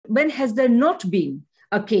when has there not been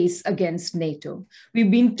a case against NATO?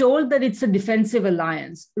 We've been told that it's a defensive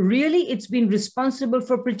alliance. Really, it's been responsible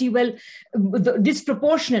for pretty well the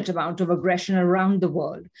disproportionate amount of aggression around the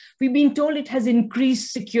world. We've been told it has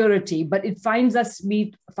increased security, but we find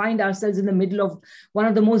ourselves in the middle of one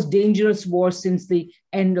of the most dangerous wars since the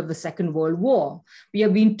end of the Second World War. We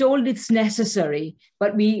have been told it's necessary,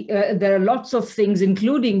 but there are lots of things,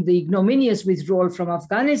 including the ignominious withdrawal from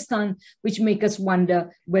Afghanistan, which make us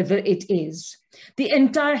wonder whether it is. The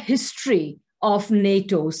entire history of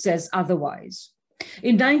NATO says otherwise.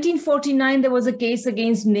 In 1949, there was a case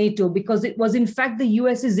against NATO because it was in fact the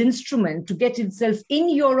US's instrument to get itself in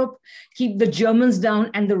Europe, keep the Germans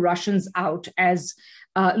down and the Russians out, as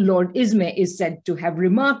Lord Ismay is said to have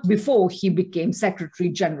remarked before he became Secretary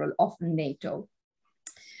General of NATO.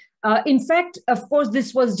 In fact, of course,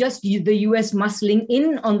 this was just the US muscling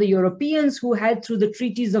in on the Europeans who had, through the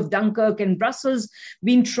treaties of Dunkirk and Brussels,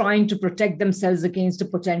 been trying to protect themselves against a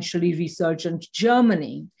potentially resurgent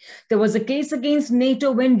Germany. There was a case against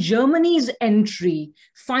NATO when Germany's entry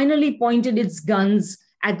finally pointed its guns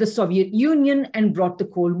at the Soviet Union and brought the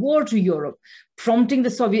Cold War to Europe, prompting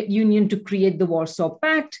the Soviet Union to create the Warsaw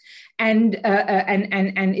Pact and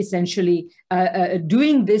essentially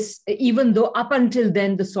doing this, even though up until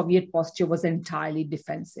then the Soviet posture was entirely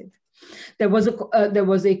defensive. There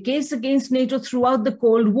was a case against NATO throughout the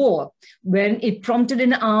Cold War when it prompted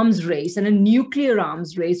an arms race and a nuclear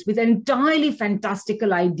arms race with entirely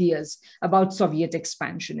fantastical ideas about Soviet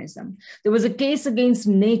expansionism. There was a case against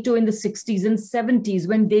NATO in the 60s and 70s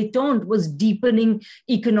when détente was deepening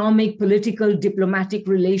economic, political, diplomatic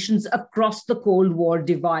relations across the Cold War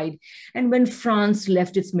divide, and when France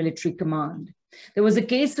left its military command. There was a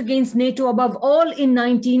case against NATO above all in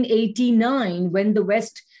 1989 when the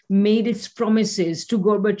West made its promises to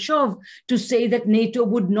Gorbachev to say that NATO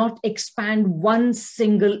would not expand one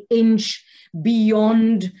single inch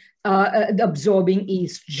beyond absorbing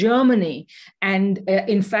East Germany. And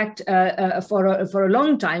in fact, for a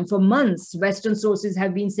long time, for months, Western sources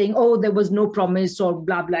have been saying, oh, there was no promise or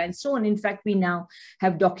blah, blah, and so on. In fact, we now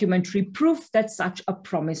have documentary proof that such a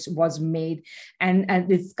promise was made. And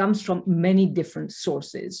this comes from many different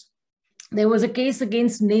sources. There was a case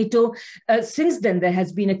against NATO. Since then, there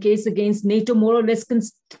has been a case against NATO more or less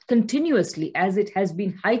continuously, as it has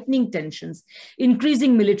been heightening tensions,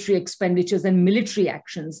 increasing military expenditures and military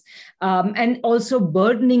actions, and also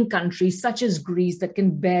burdening countries such as Greece that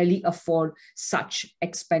can barely afford such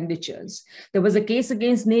expenditures. There was a case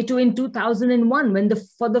against NATO in 2001 when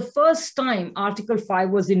for the first time Article 5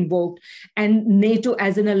 was invoked and NATO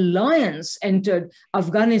as an alliance entered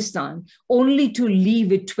Afghanistan, only to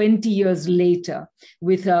leave it 20 years later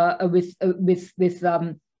with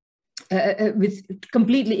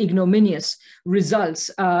completely ignominious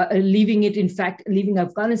results, leaving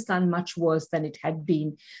Afghanistan much worse than it had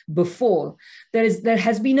been before. There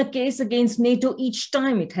has been a case against NATO each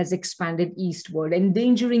time it has expanded eastward,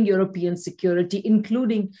 endangering European security,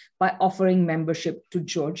 including by offering membership to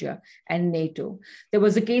Georgia and NATO. There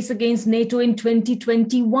was a case against NATO in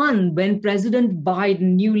 2021 when President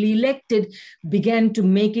Biden, newly elected, began to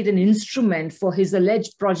make it an instrument for his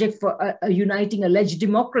alleged project for uniting alleged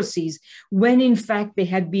democracies, when in fact they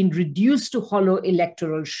had been reduced to hollow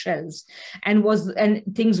electoral shells, and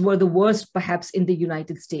things were the worst perhaps in the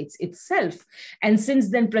United States itself. And since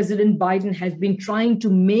then, President Biden has been trying to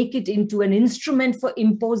make it into an instrument for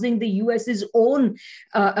imposing the US's own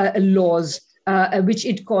laws, which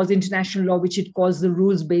it calls international law, which it calls the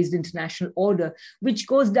rules-based international order, which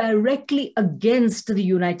goes directly against the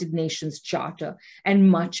United Nations Charter and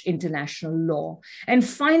much international law. And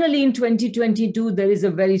finally, in 2022, there is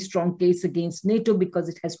a very strong case against NATO because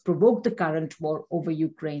it has provoked the current war over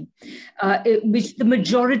Ukraine, which the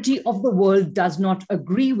majority of the world does not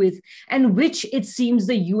agree with, and which it seems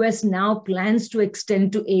the US now plans to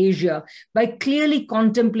extend to Asia by clearly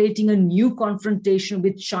contemplating a new confrontation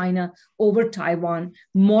with China over Taiwan,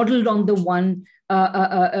 modeled on the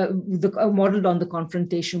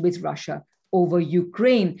confrontation with Russia over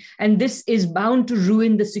Ukraine. And this is bound to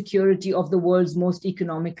ruin the security of the world's most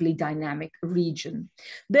economically dynamic region.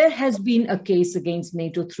 There has been a case against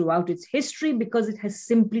NATO throughout its history because it has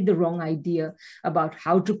simply the wrong idea about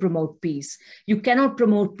how to promote peace. You cannot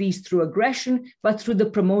promote peace through aggression, but through the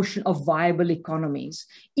promotion of viable economies,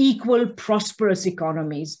 equal, prosperous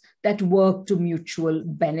economies that work to mutual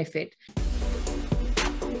benefit.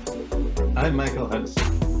 I'm Michael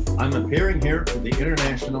Hudson. I'm appearing here for the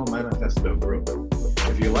International Manifesto Group.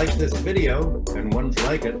 If you like this video and ones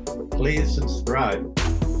like it, please subscribe.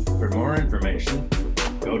 For more information,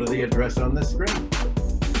 go to the address on the screen.